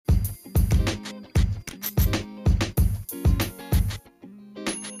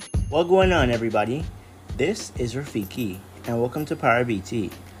What's going on, everybody? This is Rafiki, and welcome to Power BT,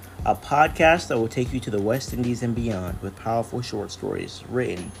 a podcast that will take you to the West Indies and beyond with powerful short stories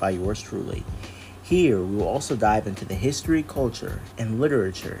written by yours truly. Here, we will also dive into the history, culture, and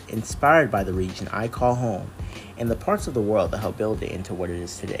literature inspired by the region I call home and the parts of the world that help build it into what it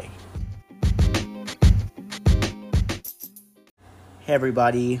is today. Hey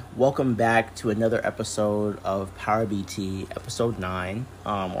everybody, welcome back to another episode of Power BT, episode 9,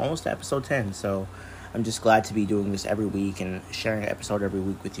 almost to episode 10, so I'm just glad to be doing this every week and sharing an episode every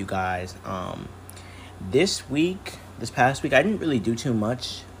week with you guys. This past week, I didn't really do too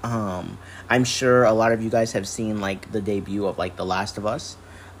much. I'm sure a lot of you guys have seen, the debut of, The Last of Us.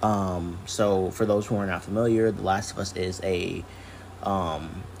 So for those who are not familiar, The Last of Us is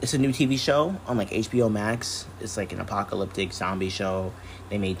it's a new TV show on HBO Max. It's an apocalyptic zombie show.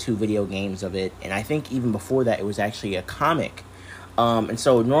 They made 2 video games of it, and I think even before that it was actually a comic. And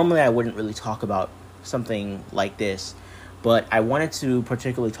so normally I wouldn't really talk about something like this, but I wanted to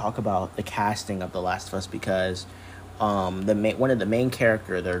particularly talk about the casting of The Last of Us because one of the main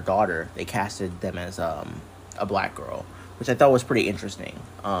character, their daughter, they casted them as a black girl, which I thought was pretty interesting.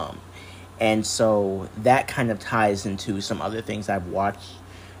 And so that kind of ties into some other things I've watched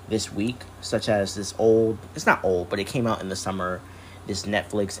this week, such as it's not old, but it came out in the summer, this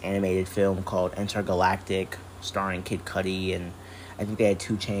Netflix animated film called Intergalactic, starring Kid Cudi, and I think they had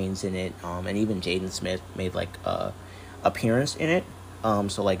 2 Chainz in it, and even Jaden Smith made a appearance in it.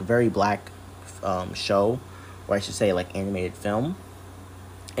 So very black show, or I should say animated film.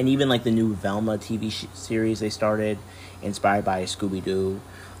 And even the new Velma TV series they started, inspired by Scooby-Doo.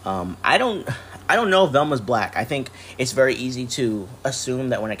 I don't know if Velma's black. I think it's very easy to assume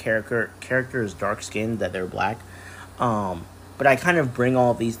that when a character is dark skinned that they're black. But I kind of bring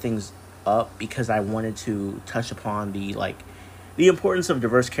all these things up because I wanted to touch upon the importance of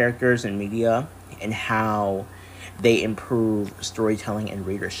diverse characters in media and how they improve storytelling and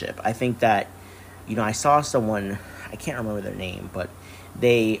readership. I think that, I saw someone, I can't remember their name, but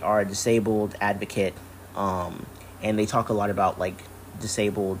they are a disabled advocate, and they talk a lot about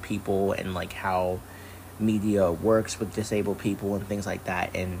disabled people and how media works with disabled people and things like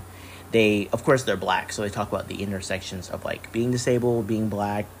that. And they're black, so they talk about the intersections of being disabled, being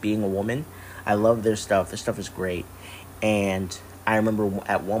black, being a woman. I love their stuff. Their stuff is great. And I remember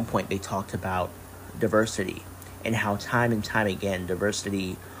at one point they talked about diversity and how time and time again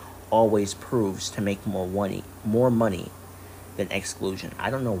diversity always proves to make more money than exclusion. I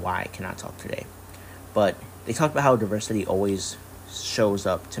don't know why I cannot talk today, but they talk about how diversity always shows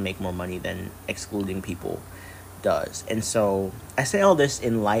up to make more money than excluding people does. And so I say all this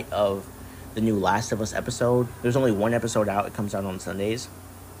in light of the new Last of Us episode. There's only 1 episode out. It comes out on Sundays.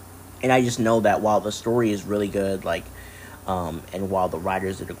 And I just know that while the story is really good, and while the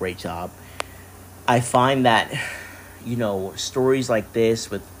writers did a great job, I find that, stories like this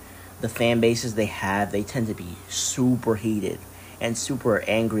with the fan bases they have, they tend to be super heated and super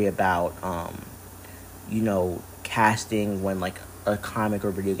angry about, casting when a comic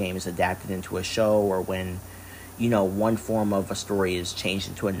or video game is adapted into a show, or when one form of a story is changed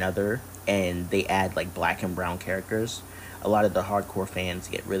into another and they add black and brown characters. A lot of the hardcore fans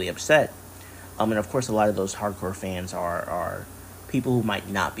get really upset, and of course a lot of those hardcore fans are people who might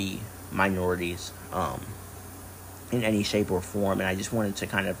not be minorities in any shape or form. And I just wanted to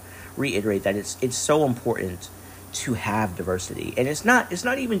kind of reiterate that it's so important to have diversity, and it's not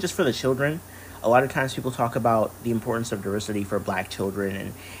even just for the children. A lot of times people talk about the importance of diversity for black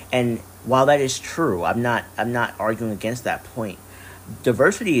children, and while that is true, I'm not arguing against that point.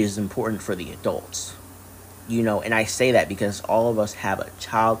 Diversity is important for the adults, and I say that because all of us have a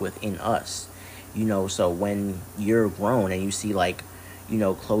child within us, so when you're grown and you see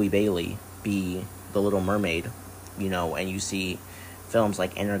Chloe Bailey be the Little Mermaid, and you see films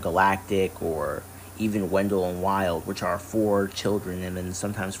like Intergalactic or even Wendell and Wild, which are for children and then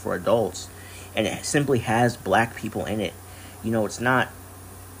sometimes for adults, and it simply has black people in it,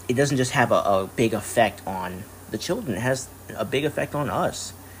 it doesn't just have a big effect on the children. It has a big effect on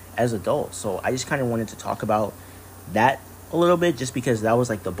us as adults. So I just kind of wanted to talk about that a little bit, just because that was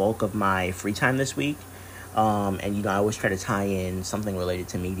the bulk of my free time this week. And I always try to tie in something related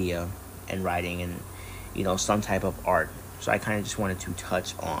to media and writing and some type of art. So I kind of just wanted to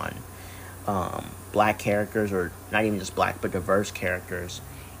touch on black characters, or not even just black but diverse characters,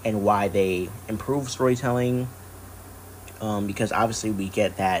 and why they improve storytelling, because obviously we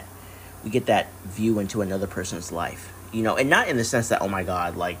get that view into another person's life, and not in the sense that, oh my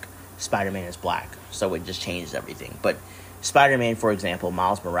god, Spider-Man is black, so it just changes everything. But Spider-Man, for example,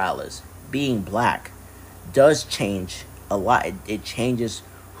 Miles Morales, being black does change a lot. It changes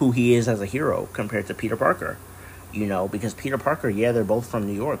who he is as a hero compared to Peter Parker. Because Peter Parker, yeah, they're both from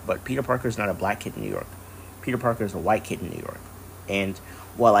New York, but Peter Parker is not a black kid in New York. Peter Parker is a white kid in New York. And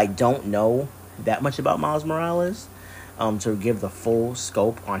while I don't know that much about Miles Morales, to give the full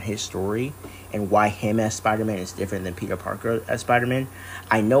scope on his story and why him as Spider-Man is different than Peter Parker as Spider-Man,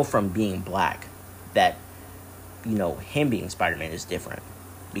 I know from being black that, him being Spider-Man is different.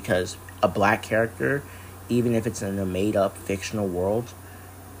 Because a black character, even if it's in a made-up fictional world,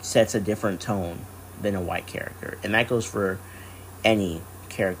 sets a different tone than a white character. And that goes for any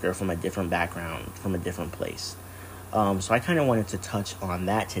character from a different background, from a different place. So I kind of wanted to touch on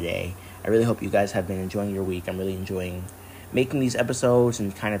that today. I really hope you guys have been enjoying your week. I'm really enjoying making these episodes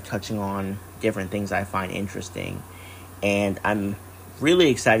and kind of touching on different things I find interesting. And I'm really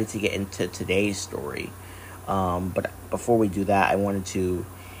excited to get into today's story. But before we do that, I wanted to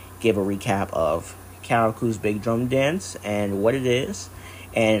give a recap of Karaku's Big Drum Dance and what it is,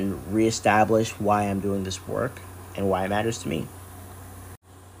 and reestablish why I'm doing this work and why it matters to me.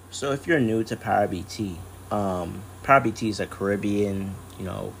 So if you're new to PowerBT, PowerBT is a Caribbean,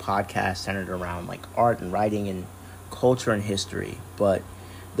 podcast centered around like art and writing and culture and history. But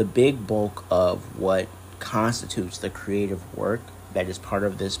the big bulk of what constitutes the creative work that is part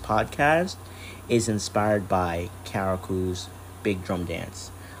of this podcast is inspired by Karaku's Big Drum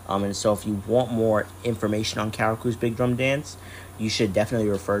Dance. And so if you want more information on Karaku's Big Drum Dance, you should definitely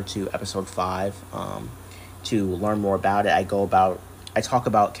refer to episode 5 to learn more about it. I talk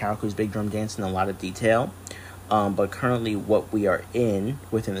about Karaku's Big Drum Dance in a lot of detail. But currently what we are in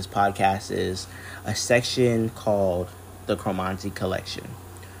within this podcast is a section called the Cromanti Collection.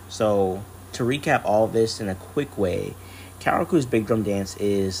 So to recap all of this in a quick way, Karaku's Big Drum Dance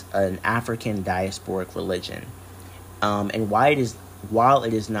is an African diasporic religion. And while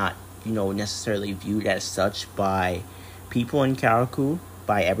it is not, necessarily viewed as such by people in Karaku,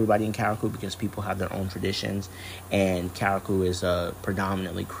 by everybody in Karaku, because people have their own traditions, and Karaku is a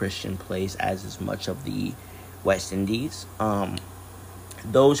predominantly Christian place, as is much of the West Indies.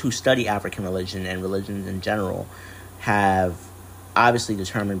 Those who study African religion and religions in general have obviously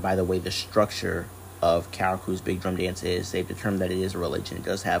determined by the way the structure of Karaku's Big Drum Dance is, they've determined that it is a religion. It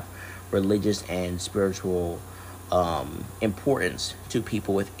does have religious and spiritual importance to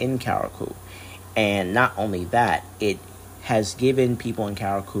people within Karaku. And not only that, it has given people in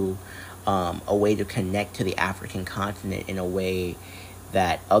Karaku a way to connect to the African continent in a way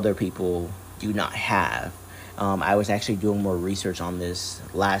that other people do not have. I was actually doing more research on this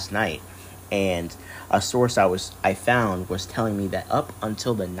last night, and a source I found was telling me that up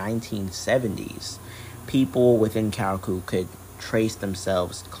until the 1970s, people within Karaku could trace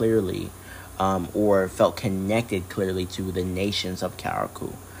themselves clearly or felt connected clearly to the nations of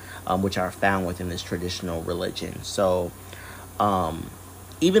Karaku, which are found within this traditional religion. So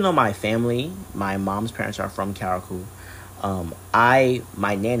even though my mom's parents are from Karaku,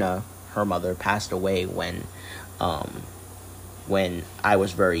 my Nana, her mother, passed away when I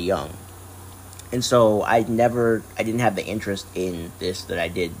was very young. And so I didn't have the interest in this that I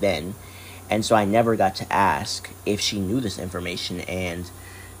did then. And so I never got to ask if she knew this information, and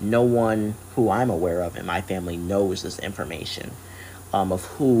no one who I'm aware of in my family knows this information of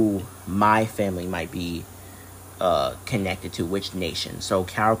who my family might be connected to, which nation. So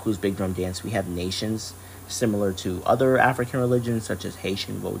Karaku's Big Drum Dance, we have nations similar to other African religions such as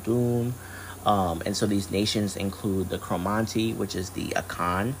Haitian Vodun. And so these nations include the Cromanti, which is the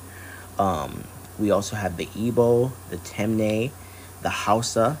Akan. We also have the Igbo, the Temne, the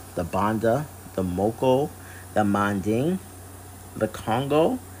Hausa, the Banda, the Moko, the Manding, the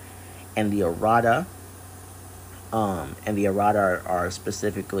Congo, and the Arada. And the Arada are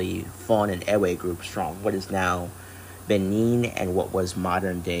specifically Fon and Ewe groups from what is now Benin and what was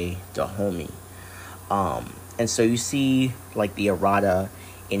modern day Dahomey. And so you see like the Arada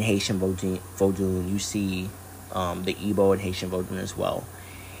in Haitian Vodun, you see the Igbo and Haitian Vodun as well,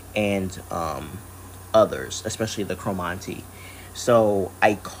 and others, especially the Cromanti. So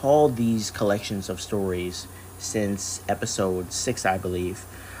I call these collections of stories since episode 6, I believe.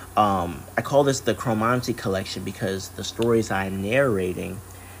 I call this the Cromanti collection because the stories I'm narrating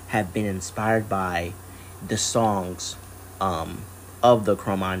have been inspired by the songs of the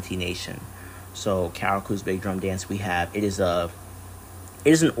Cromanti nation. So Karaku's Big Drum Dance, it is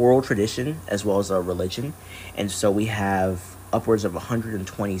an oral tradition as well as a religion, and so we have upwards of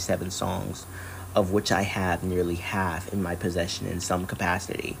 127 songs, of which I have nearly half in my possession in some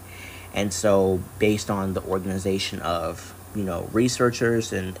capacity. And so based on the organization of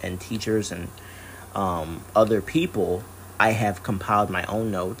researchers and teachers and other people, I have compiled my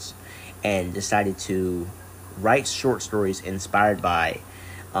own notes and decided to write short stories inspired by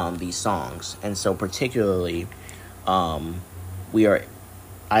these songs. And so particularly, we are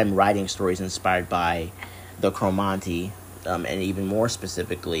I'm writing stories inspired by the Cromanti, and even more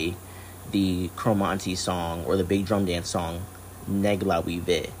specifically, the Cromanti song, or the big drum dance song, Neg La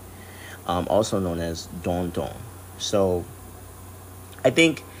Vive, also known as Don Don. So I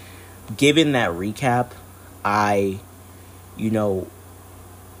think, given that recap, I want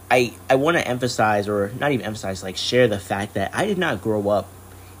to emphasize, or not even emphasize, like share the fact that I did not grow up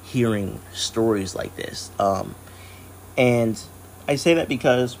hearing stories like this. And I say that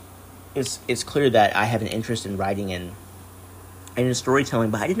because it's clear that I have an interest in writing and in storytelling,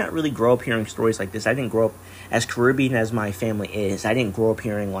 but I did not really grow up hearing stories like this. I didn't grow up, as Caribbean as my family is, I didn't grow up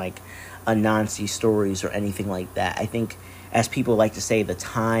hearing like Anansi stories or anything like that. I think, as people like to say, the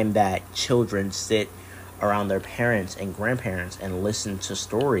time that children sit around their parents and grandparents and listen to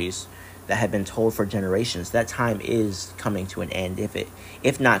stories that have been told for generations, that time is coming to an end,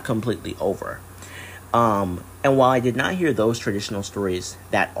 if not completely over. And while I did not hear those traditional stories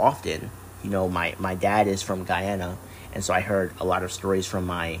that often, my dad is from Guyana, and so I heard a lot of stories from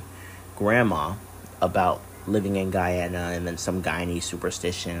my grandma about living in Guyana, and then some Guyanese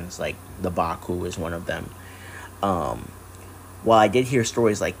superstitions, like the Baku is one of them. While I did hear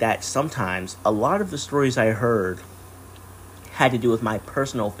stories like that, sometimes a lot of the stories I heard had to do with my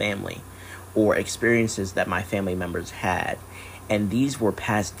personal family or experiences that my family members had. And these were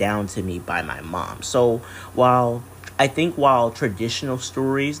passed down to me by my mom. So while traditional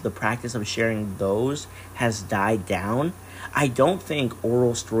stories, the practice of sharing those, has died down, I don't think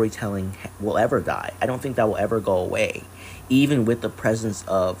oral storytelling will ever die. I don't think that will ever go away. Even with the presence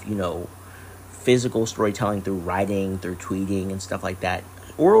of, physical storytelling through writing, through tweeting and stuff like that,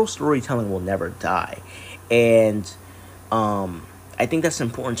 oral storytelling will never die. And I think that's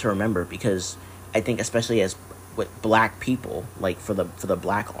important to remember, because I think, especially as with Black people, like for the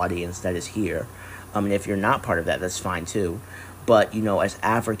Black audience that is here, and if you're not part of that, that's fine too. But as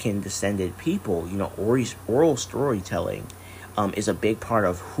African descended people, oral storytelling is a big part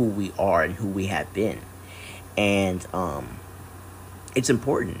of who we are and who we have been. And it's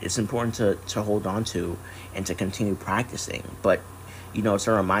important. It's important to hold on to and to continue practicing. But, it's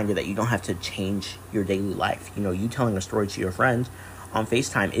a reminder that you don't have to change your daily life. You telling a story to your friend on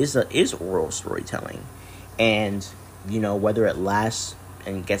FaceTime is oral storytelling. And, whether it lasts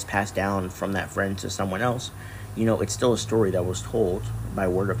and gets passed down from that friend to someone else, it's still a story that was told by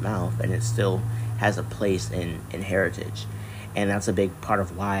word of mouth, and it still has a place in heritage. And that's a big part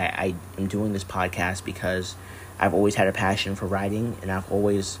of why I am doing this podcast, because I've always had a passion for writing, and I've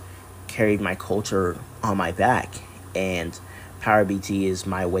always carried my culture on my back. And Power BT is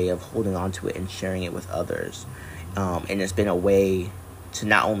my way of holding on to it and sharing it with others. And it's been a way to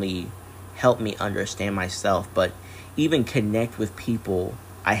not only help me understand myself, but even connect with people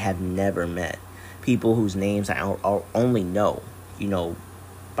I have never met. People whose names I only know,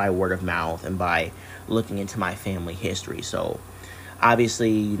 by word of mouth and by looking into my family history. So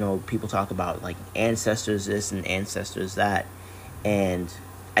obviously, people talk about like ancestors this and ancestors that. And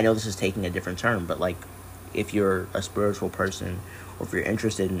I know this is taking a different turn, but like, if you're a spiritual person, or if you're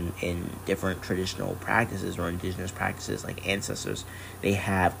interested in different traditional practices or indigenous practices, like ancestors, they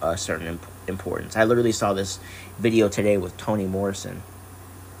have a certain importance. I literally saw this video today with Toni Morrison,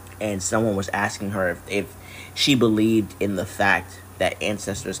 and someone was asking her if she believed in the fact that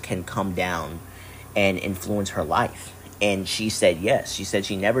ancestors can come down and influence her life. And she said yes. She said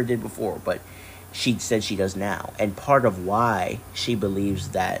she never did before, but she said she does now. And part of why she believes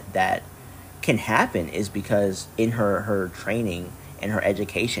that can happen is because in her training and her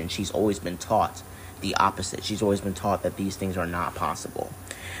education, she's always been taught the opposite. She's always been taught that these things are not possible.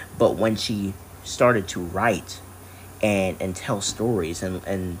 But when she started to write and tell stories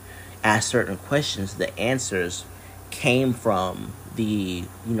and ask certain questions, the answers came from the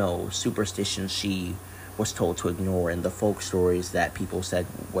superstitions she was told to ignore, and the folk stories that people said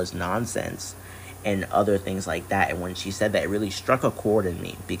was nonsense, and other things like that. And when she said that, it really struck a chord in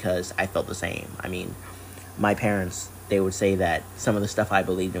me, because I felt the same. I mean, my parents, they would say that some of the stuff I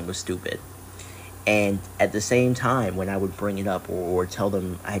believed in was stupid. And at the same time, when I would bring it up or tell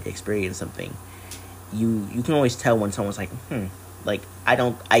them I had experienced something, you can always tell when someone's like, like, I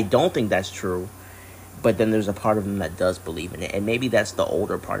don't think that's true. But then there's a part of them that does believe in it. And maybe that's the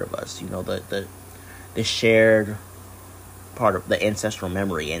older part of us, the shared part of the ancestral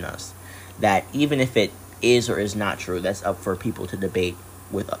memory in us, that even if it is or is not true, that's up for people to debate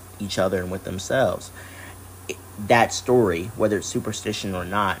with each other and with themselves. That story, whether it's superstition or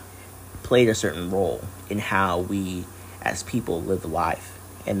not, played a certain role in how we as people live life.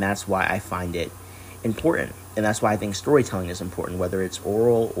 And that's why I find it important And that's why I think storytelling is important, whether it's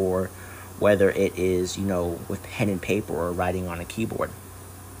oral or whether it is, with pen and paper or writing on a keyboard.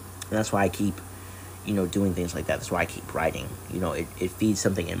 And that's why I keep, doing things like that. That's why I keep writing. It feeds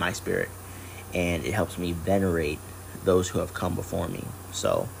something in my spirit, and it helps me venerate those who have come before me.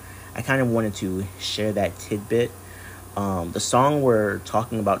 So I kind of wanted to share that tidbit. The song we're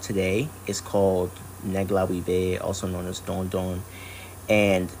talking about today is called Negla Vive, also known as Don Don.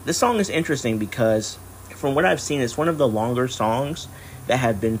 And this song is interesting because from what I've seen, it's one of the longer songs that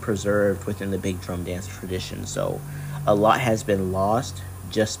have been preserved within the big drum dance tradition. So a lot has been lost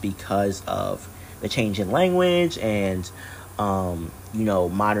just because of the change in language and,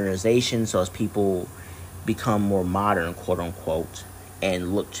 modernization. So as people become more modern, quote unquote,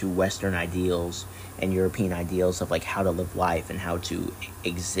 and look to Western ideals and European ideals of like how to live life and how to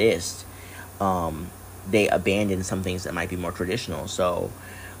exist, they abandon some things that might be more traditional. So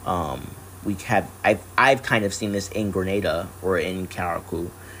I've kind of seen this in Grenada or in Carriacou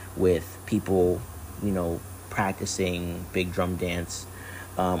with people, practicing big drum dance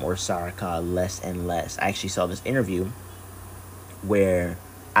or saraka less and less. I actually saw this interview where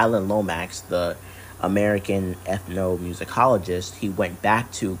Alan Lomax, the American ethnomusicologist, he went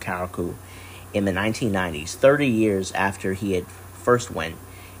back to Carriacou in the 1990s, 30 years after he had first went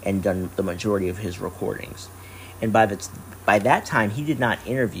and done the majority of his recordings. And by that time, he did not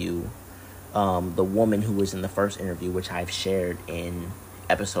interview the woman who was in the first interview, which I've shared in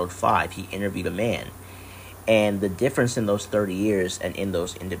episode 5. He interviewed a man. And the difference in those 30 years and in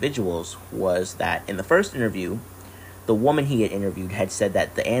those individuals was that in the first interview, the woman he had interviewed had said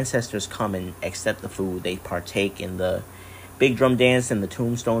that the ancestors come and accept the food. They partake in the big drum dance and the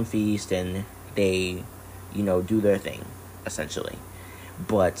tombstone feast, and they, do their thing, essentially.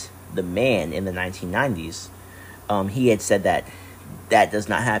 But the man in the 1990s, he had said that does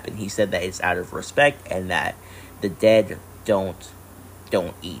not happen. He said that it's out of respect and that the dead don't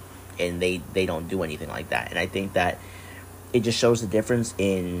eat and they don't do anything like that. And I think that it just shows the difference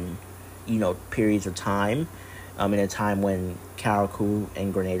in, periods of time. In a time when Carriacou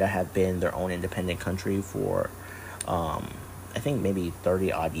and Grenada have been their own independent country for, I think maybe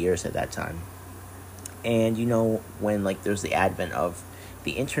 30 odd years at that time. And, when like there's the advent of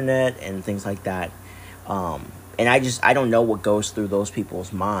the internet and things like that. And I don't know what goes through those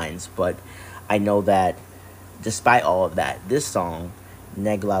people's minds, but I know that despite all of that, this song,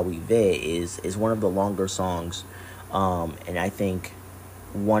 Negla Vive, is one of the longer songs. And I think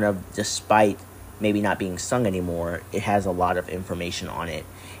despite maybe not being sung anymore, it has a lot of information on it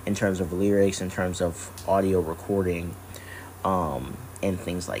in terms of lyrics, in terms of audio recording, and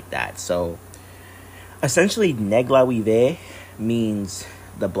things like that. So essentially, Negla Vive means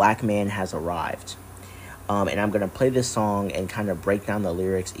the black man has arrived. And I'm going to play this song and kind of break down the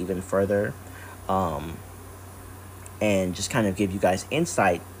lyrics even further, and just kind of give you guys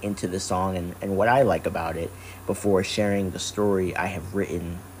insight into the song and what I like about it before sharing the story I have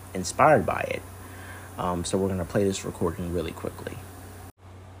written inspired by it. So we're going to play this recording really quickly.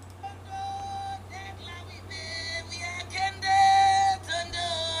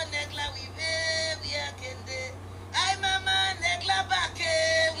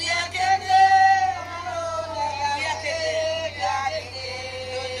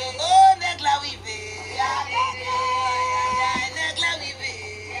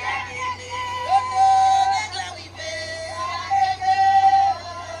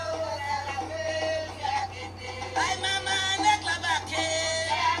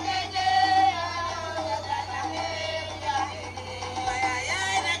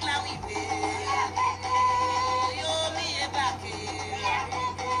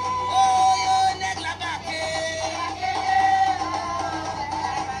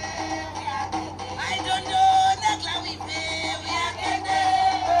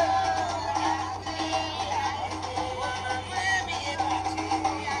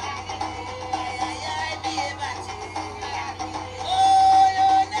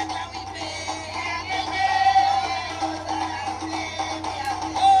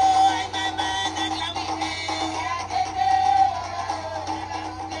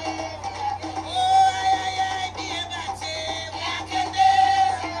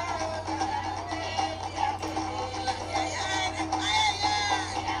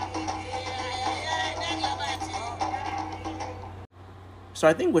 So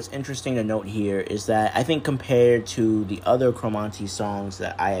I think what's interesting to note here is that I think compared to the other Cromanti songs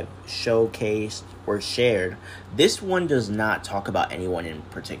that I have showcased or shared, this one does not talk about anyone in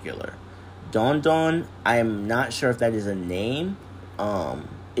particular. Don Don, I am not sure if that is a name.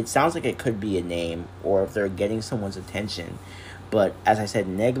 It sounds like it could be a name, or if they're getting someone's attention. But as I said,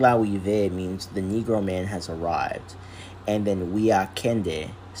 Negla Wive means the Negro man has arrived. And then Wia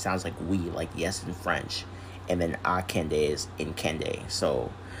Kende sounds like we, like yes in French. And then A Kende is in Kende.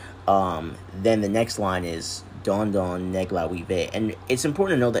 So then the next line is Don Don Negla Wive. And it's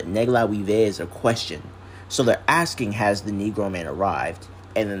important to know that Negla Wive is a question. So they're asking, has the Negro man arrived?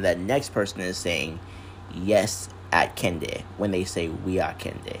 And then the next person is saying, yes, at Kende, when they say Wia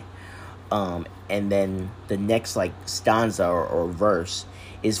Kende. And then the next like stanza or verse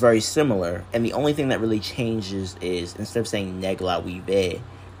is very similar, and the only thing that really changes is instead of saying Negla Wive,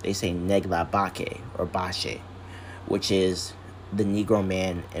 they say Negla Bake or Bashe, which is the Negro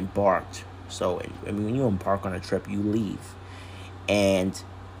man embarked. So I mean, when you embark on a trip, you leave, and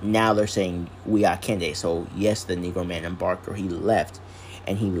now they're saying Wia Kende. So yes, the Negro man embarked, or he left,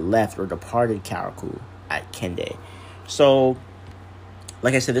 and he left or departed Karaku at Kende. So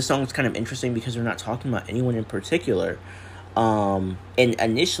like I said, this song is kind of interesting because we're not talking about anyone in particular. And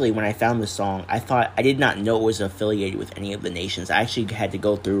initially when I found this song, I did not know it was affiliated with any of the nations. I actually had to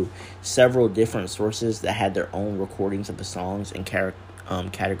go through several different sources that had their own recordings of the songs and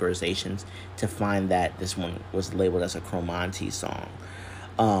categorizations to find that this one was labeled as a Chromanti song.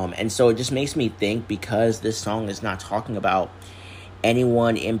 And so it just makes me think, because this song is not talking about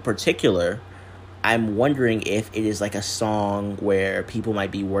anyone in particular, I'm wondering if it is like a song where people might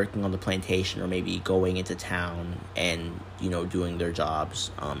be working on the plantation or maybe going into town and, doing their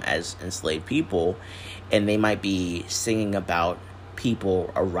jobs as enslaved people. And they might be singing about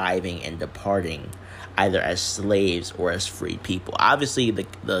people arriving and departing either as slaves or as freed people. Obviously,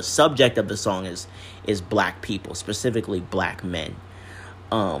 the subject of the song is black people, specifically black men.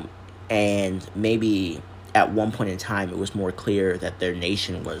 And maybe at one point in time, it was more clear that their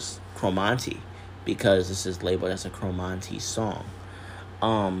nation was Chromanti, because this is labeled as a Chromanti song.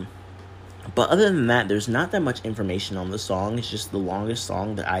 But other than that, there's not that much information on the song. It's just the longest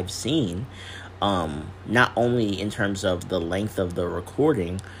song that I've seen, not only in terms of the length of the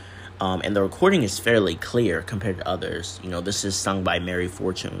recording, and the recording is fairly clear compared to others. This is sung by Mary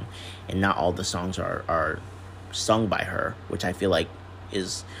Fortune, and not all the songs are sung by her, which I feel like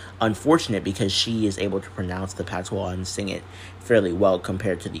is unfortunate because she is able to pronounce the patois and sing it fairly well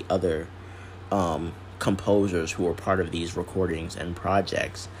compared to the other composers who were part of these recordings and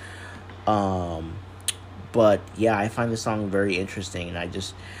projects. But yeah, I find the song very interesting, and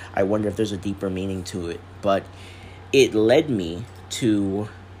I wonder if there's a deeper meaning to it. But it led me to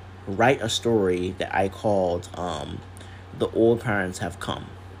write a story that I called The Old Parents Have Come.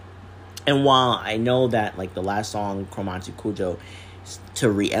 And while I know that like the last song, Chromanti Kujo, to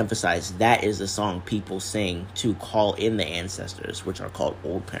re-emphasize, that is the song people sing to call in the ancestors, which are called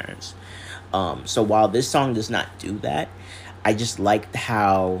old parents. So while this song does not do that, I just liked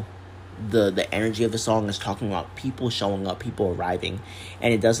how the energy of the song is talking about people showing up, people arriving,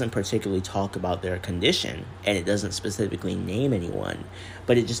 and it doesn't particularly talk about their condition, and it doesn't specifically name anyone,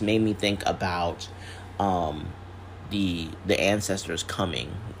 but it just made me think about the ancestors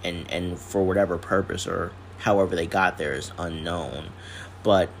coming, and for whatever purpose or however they got there is unknown.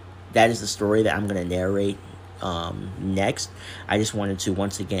 But that is the story that I'm going to narrate next. I just wanted to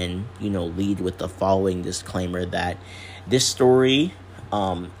once again, lead with the following disclaimer that this story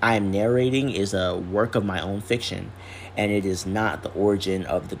I am narrating is a work of my own fiction, and it is not the origin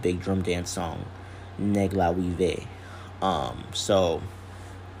of the big drum dance song Negla Wive. So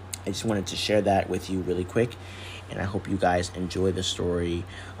I just wanted to share that with you really quick, and I hope you guys enjoy the story.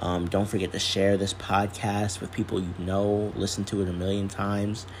 Don't forget to share this podcast with people you know, listen to it a million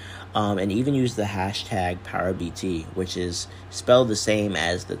times, and even use the hashtag PowerBT, which is spelled the same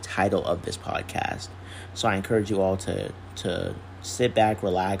as the title of this podcast. So I encourage you all to sit back,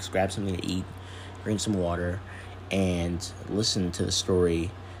 relax, grab something to eat, drink some water, and listen to the story,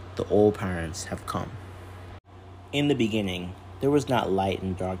 The Old Parents Have Come. In the beginning, there was not light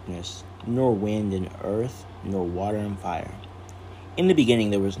and darkness, nor wind and earth, nor water and fire. In the beginning,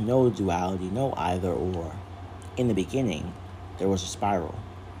 there was no duality, no either or. In the beginning, there was a spiral,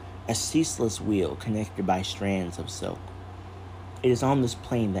 a ceaseless wheel connected by strands of silk. It is on this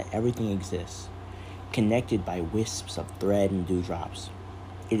plane that everything exists, connected by wisps of thread and dewdrops.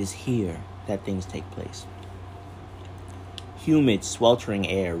 It is here that things take place. Humid, sweltering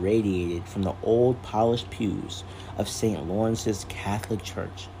air radiated from the old polished pews of St. Lawrence's Catholic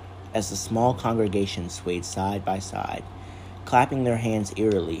Church as the small congregation swayed side by side, clapping their hands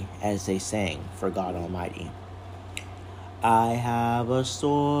eerily as they sang for God Almighty. I have a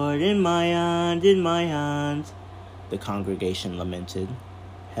sword in my hand, the congregation lamented.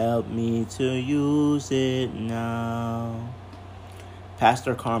 Help me to use it now.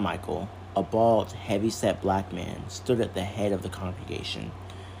 Pastor Carmichael, A bald, heavy-set black man stood at the head of the congregation,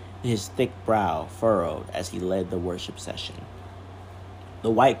 his thick brow furrowed as he led the worship session. The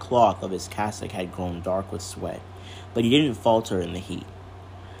white cloth of his cassock had grown dark with sweat, but he didn't falter in the heat.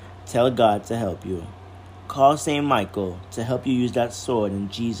 "Tell God to help you. Call St. Michael to help you use that sword in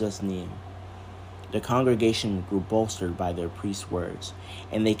Jesus' name." The congregation grew bolstered by their priest's words,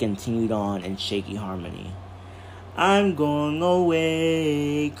 and they continued on in shaky harmony. "I'm going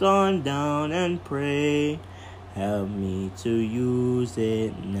away, gone down and pray. Help me to use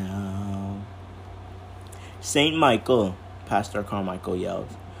it now." "St. Michael," Pastor Carmichael yelled,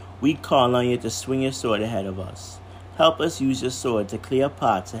 "we call on you to swing your sword ahead of us. Help us use your sword to clear a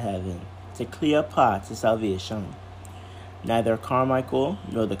path to heaven, to clear a path to salvation." Neither Carmichael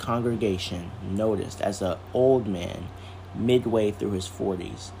nor the congregation noticed as an old man, midway through his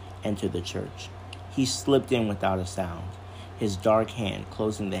 40s, entered the church. He slipped in without a sound, his dark hand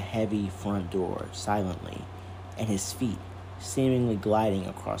closing the heavy front door silently, and his feet seemingly gliding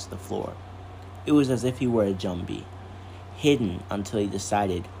across the floor. It was as if he were a jumbie, hidden until he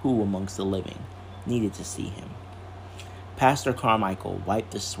decided who amongst the living needed to see him. Pastor Carmichael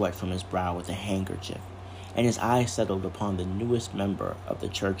wiped the sweat from his brow with a handkerchief, and his eyes settled upon the newest member of the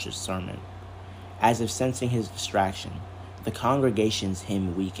church's sermon. As if sensing his distraction, the congregation's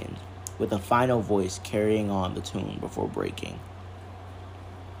hymn weakened, with a final voice carrying on the tune before breaking.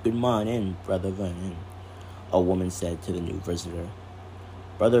 "Good morning, Brother Vernon," a woman said to the new visitor.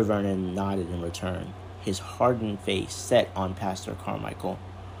 Brother Vernon nodded in return, his hardened face set on Pastor Carmichael.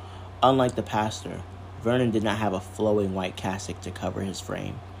 Unlike the pastor, Vernon did not have a flowing white cassock to cover his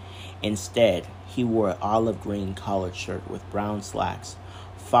frame. Instead, he wore an olive green collared shirt with brown slacks,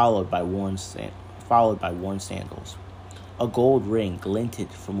 followed by worn sandals. A gold ring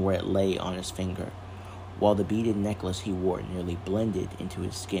glinted from where it lay on his finger, while the beaded necklace he wore nearly blended into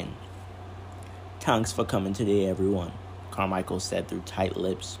his skin. "Thanks for coming today, everyone," Carmichael said through tight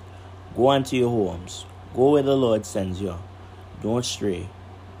lips. "Go on to your homes. Go where the Lord sends you. Don't stray."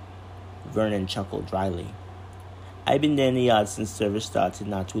 Vernon chuckled dryly. "I've been there in the yard since service started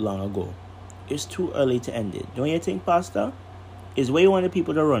not too long ago. It's too early to end it, don't you think, Pastor? It's where you want the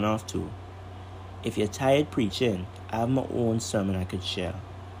people to run off to. If you're tired preaching, I have my own sermon I could share."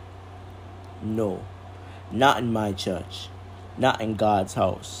 "No, not in my church. Not in God's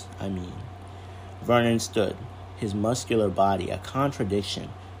house, I mean." Vernon stood, his muscular body a contradiction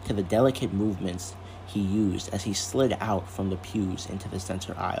to the delicate movements he used as he slid out from the pews into the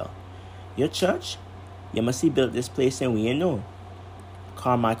center aisle. "Your church? You must have built this place and we ain't know."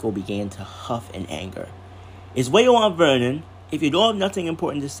 Carmichael began to huff in anger. "It's what you want, Vernon. If you don't have nothing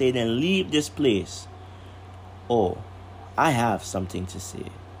important to say, then leave this place." "Oh, I have something to say.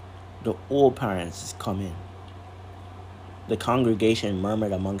 The old parents is coming." The congregation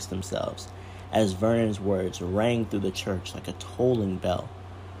murmured amongst themselves as Vernon's words rang through the church like a tolling bell.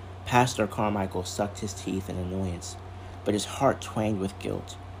 Pastor Carmichael sucked his teeth in annoyance, but his heart twanged with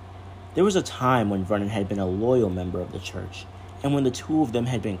guilt. There was a time when Vernon had been a loyal member of the church, and when the two of them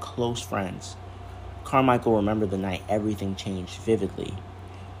had been close friends. Carmichael remembered the night everything changed vividly.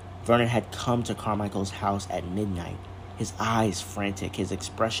 Vernon had come to Carmichael's house at midnight, his eyes frantic, his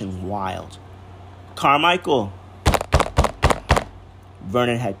expression wild. "Carmichael!"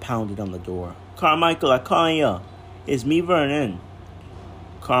 Vernon had pounded on the door. "Carmichael, I'm calling you. It's me, Vernon."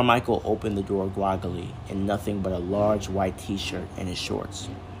 Carmichael opened the door groggily in nothing but a large white t-shirt and his shorts.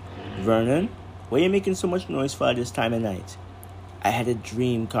 "Vernon, why are you making so much noise for this time of night?" "I had a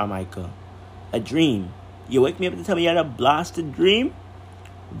dream, Carmichael." "A dream? You wake me up to tell me you had a blasted dream?"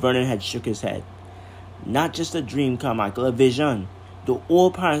 Vernon had shook his head. "Not just a dream, Carmichael, a vision. The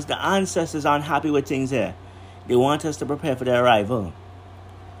old parents, the ancestors aren't happy with things here. They want us to prepare for their arrival."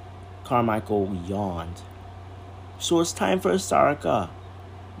 Carmichael yawned. "So it's time for a saraka.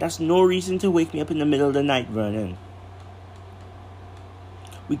 That's no reason to wake me up in the middle of the night, Vernon."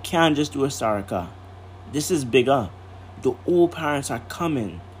 "We can't just do a saraka. This is bigger. The old parents are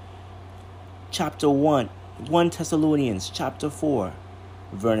coming. Chapter 1 Thessalonians, chapter 4,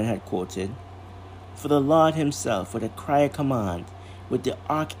 Vernon had quoted. "For the Lord himself, with a cry of command, with the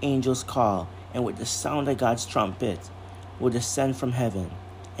archangel's call, and with the sound of God's trumpet, will descend from heaven,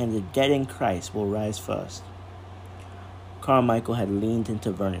 and the dead in Christ will rise first." Carmichael had leaned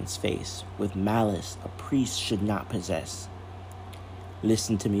into Vernon's face with malice a priest should not possess.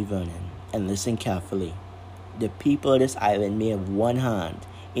 "Listen to me, Vernon, and listen carefully. The people of this island may have one hand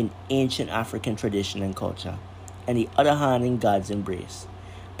in ancient African tradition and culture, and the other hand in God's embrace.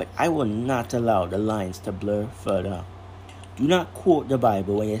 But I will not allow the lines to blur further. Do not quote the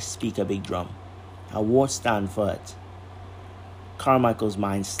Bible when you speak a big drum. I won't stand for it." Carmichael's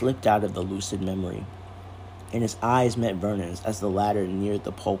mind slipped out of the lucid memory, and his eyes met Vernon's as the latter neared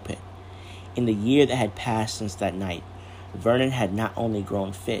the pulpit. In the year that had passed since that night, Vernon had not only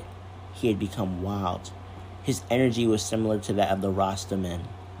grown fit, he had become wild. His energy was similar to that of the Rasta men,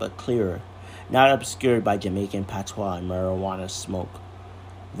 but clearer, not obscured by Jamaican patois and marijuana smoke.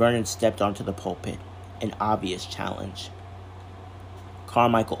 Vernon stepped onto the pulpit, an obvious challenge.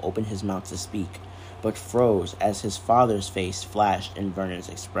 Carmichael opened his mouth to speak, but froze as his father's face flashed in Vernon's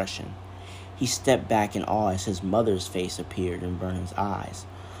expression. He stepped back in awe as his mother's face appeared in Vernon's eyes,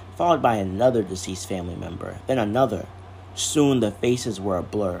 followed by another deceased family member, then another. Soon the faces were a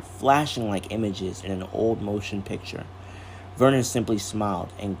blur, flashing like images in an old motion picture. Vernon simply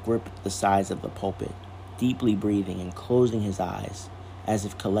smiled and gripped the sides of the pulpit, deeply breathing and closing his eyes, as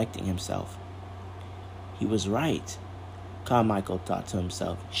if collecting himself. He was right, Carmichael thought to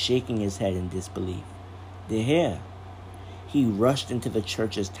himself, shaking his head in disbelief. They're here. He rushed into the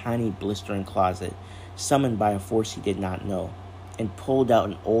church's tiny blistering closet, summoned by a force he did not know, and pulled out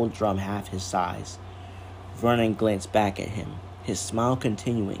an old drum half his size. Vernon glanced back at him, his smile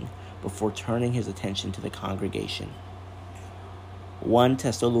continuing, before turning his attention to the congregation. 1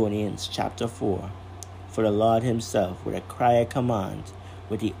 Thessalonians chapter 4. For the Lord himself, with a cry of command,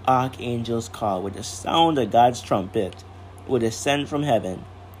 with the archangel's call, with the sound of God's trumpet, will descend from heaven,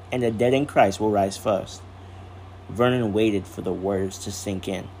 and the dead in Christ will rise first. Vernon waited for the words to sink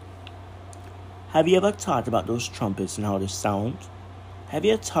in. Have you ever thought about those trumpets and how they sound? Have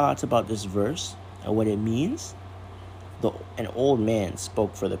you thought about this verse and what it means? An old man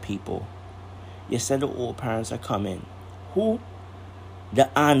spoke for the people. You said the old parents are coming. Who?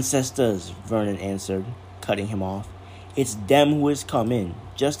 The ancestors, Vernon answered, cutting him off. It's them who is coming,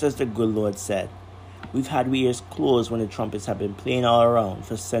 just as the good Lord said. We've had our ears closed when the trumpets have been playing all around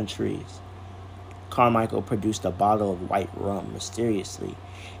for centuries. Carmichael produced a bottle of white rum mysteriously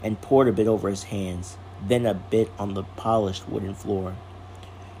and poured a bit over his hands, then a bit on the polished wooden floor.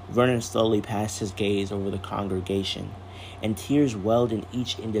 Vernon slowly passed his gaze over the congregation, and tears welled in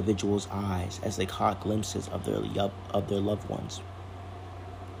each individual's eyes as they caught glimpses of their loved ones.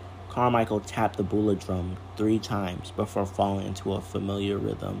 Carmichael tapped the bula drum 3 times before falling into a familiar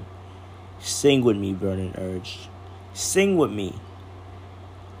rhythm. Sing with me, Vernon urged. Sing with me.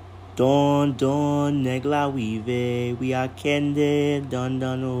 Don don negla wive, we are kende. Don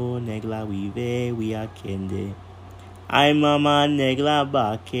don o negla wive, we are kende. I mama negla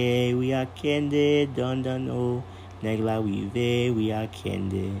bake, we are kende. Don don o negla wive, we are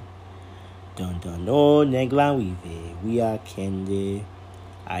kende. Don don o negla wive, we are kende.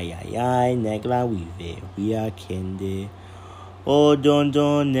 Ay ay ay negla wive, we are kende. Oh don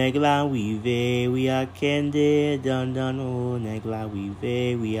don negla wive, we are kende. Don don oh negla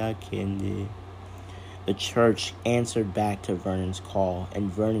wive, we are kende. The church answered back to Vernon's call,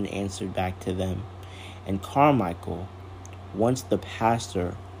 and Vernon answered back to them. And Carmichael, once the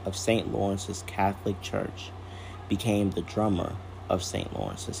pastor of St. Lawrence's Catholic Church, became the drummer of St.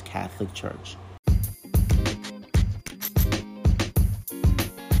 Lawrence's Catholic Church.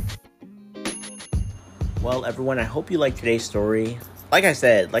 Well, everyone, I hope you liked today's story. Like I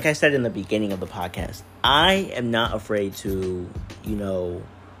said in the beginning of the podcast, I am not afraid to,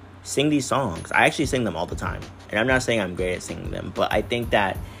 sing these songs. I actually sing them all the time. And I'm not saying I'm great at singing them, but I think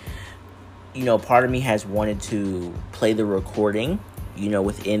that, part of me has wanted to play the recording,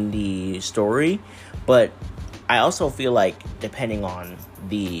 within the story. But I also feel like, depending on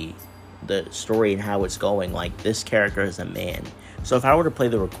the story and how it's going, like, this character is a man. So if I were to play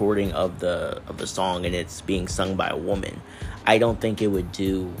the recording of the song and it's being sung by a woman, I don't think it would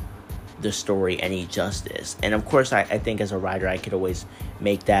do the story any justice. And of course, I think as a writer, I could always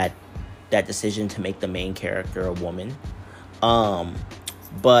make that decision to make the main character a woman.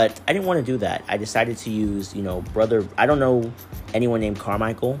 But I didn't want to do that. I decided to use, I don't know anyone named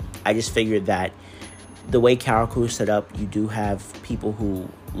Carmichael. I just figured that the way Carriacou is set up, you do have people who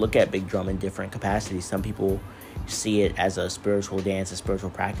look at Big Drum in different capacities. Some people see it as a spiritual dance, a spiritual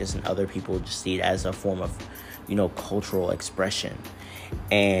practice, and other people just see it as a form of, cultural expression.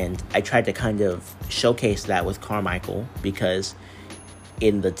 And I tried to kind of showcase that with Carmichael, because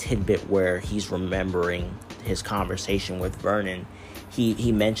in the tidbit where he's remembering his conversation with Vernon,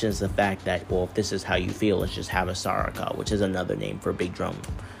 he mentions the fact that, well, if this is how you feel, let's just have a saraka, which is another name for Big Drum,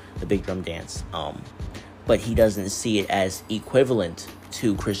 the Big Drum dance. But he doesn't see it as equivalent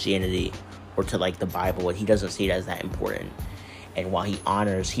to Christianity or to the Bible, and he doesn't see it as that important. And while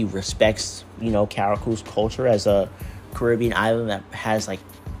he respects, Carriacou's culture as a Caribbean island that has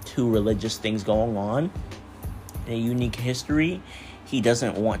 2 religious things going on, a unique history, he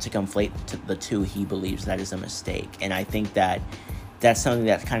doesn't want to conflate the two. He believes that is a mistake. And I think that that's something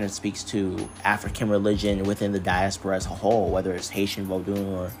that kind of speaks to African religion within the diaspora as a whole, whether it's Haitian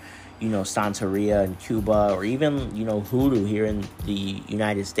Vodun or, Santeria in Cuba, or even, Hoodoo here in the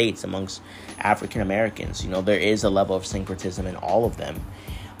United States amongst African Americans. There is a level of syncretism in all of them.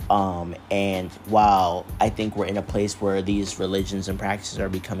 And while I think we're in a place where these religions and practices are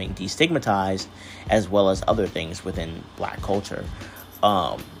becoming destigmatized, as well as other things within Black culture,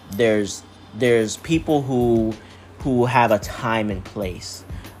 there's people who have a time and place,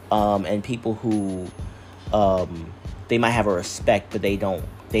 and people who they might have a respect, but they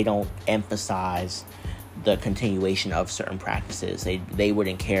don't emphasize the continuation of certain practices. They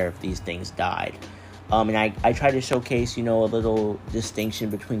wouldn't care if these things died. And I try to showcase, a little distinction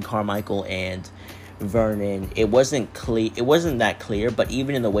between Carmichael and Vernon. It wasn't that clear, but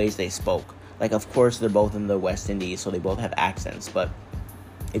even in the ways they spoke. Like, of course, they're both in the West Indies, so they both have accents. But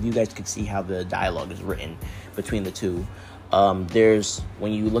if you guys could see how the dialogue is written between the two,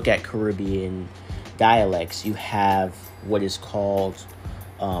 when you look at Caribbean dialects, you have what is called,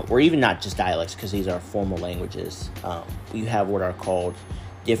 or even not just dialects, because these are formal languages. You have what are called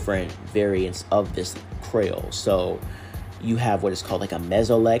different variants of this Creole. So you have what is called like a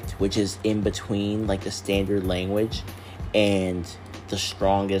mesolect, which is in between like the standard language and the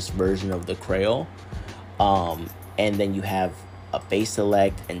strongest version of the Creole. And then you have a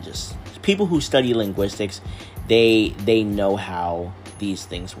baselect, and just people who study linguistics, they know how these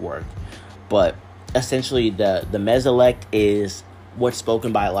things work. But essentially the mesolect is what's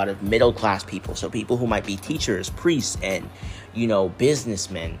spoken by a lot of middle class people. So people who might be teachers, priests, and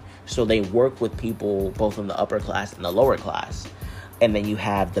businessmen. So they work with people both in the upper class and the lower class. And then you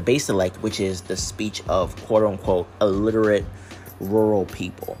have the baselect, which is the speech of quote unquote illiterate rural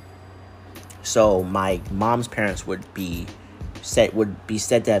people. So my mom's parents would be said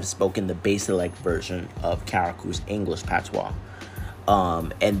to have spoken the baselect version of Carricou's English patois.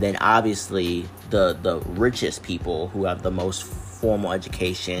 And then obviously the richest people who have the most formal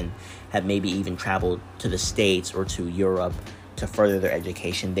education, have maybe even traveled to the States or to Europe to further their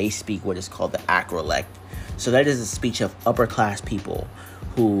education, they speak what is called the acrolect. So that is a speech of upper class people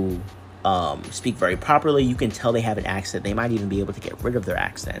who speak very properly. You can tell they have an accent. They might even be able to get rid of their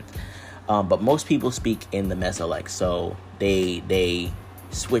accent. But most people speak in the mesolect, so they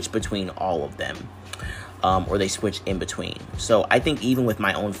switch between all of them, or they switch in between. So I think even with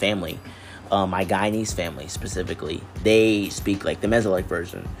my own family, my Guyanese family specifically, they speak like the mesolect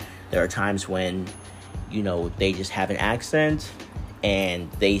version. There are times when, they just have an accent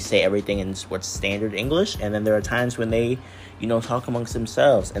and they say everything in what's standard English. And then there are times when they, talk amongst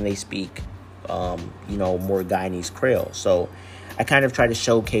themselves and they speak, more Guyanese Creole. So I kind of try to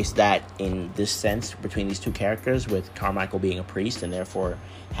showcase that in this sense between these two characters, with Carmichael being a priest and therefore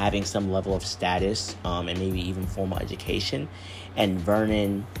having some level of status, and maybe even formal education. And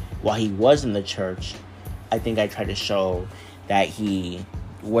Vernon, while he was in the church, I think I tried to show that he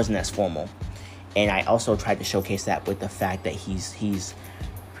wasn't as formal. And I also tried to showcase that with the fact that he's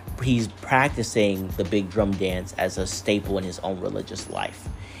practicing the big drum dance as a staple in his own religious life.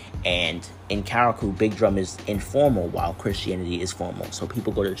 And in Carricou, big drum is informal while Christianity is formal. So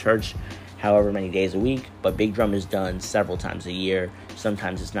people go to church however many days a week, but big drum is done several times a year.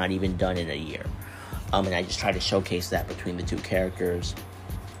 Sometimes it's not even done in a year. And I just try to showcase that between the two characters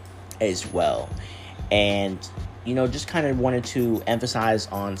as well. And, just kind of wanted to emphasize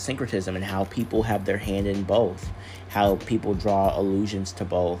on syncretism and how people have their hand in both, how people draw allusions to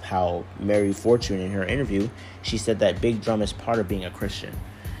both, how Mary Fortune in her interview, she said that big drum is part of being a Christian.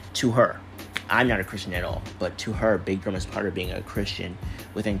 To her, I'm not a Christian at all, but to her, big drum is part of being a Christian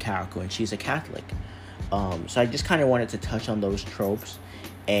within Carricou, and she's a Catholic. So I just kind of wanted to touch on those tropes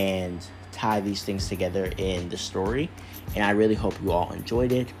and tie these things together in the story, and I really hope you all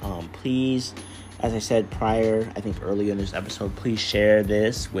enjoyed it. Please, as I said prior, I think earlier in this episode, please share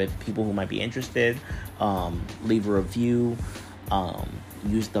this with people who might be interested. Leave a review.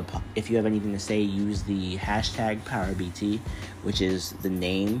 If you have anything to say, use the hashtag PowerBT, which is the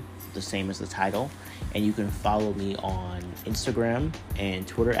name, the same as the title. And you can follow me on Instagram and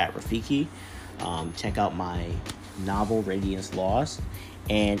Twitter at Rafiki. Check out my novel, Radiance Lost.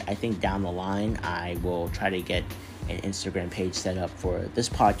 And I think down the line, I will try to get an Instagram page set up for this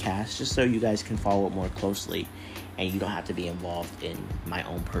podcast, just so you guys can follow it more closely and you don't have to be involved in my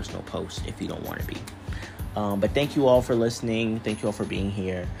own personal post if you don't want to be. But thank you all for listening. Thank you all for being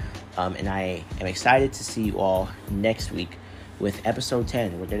here. And I am excited to see you all next week with episode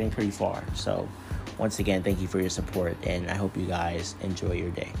 10. We're getting pretty far. So once again, thank you for your support, and I hope you guys enjoy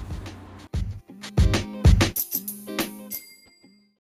your day.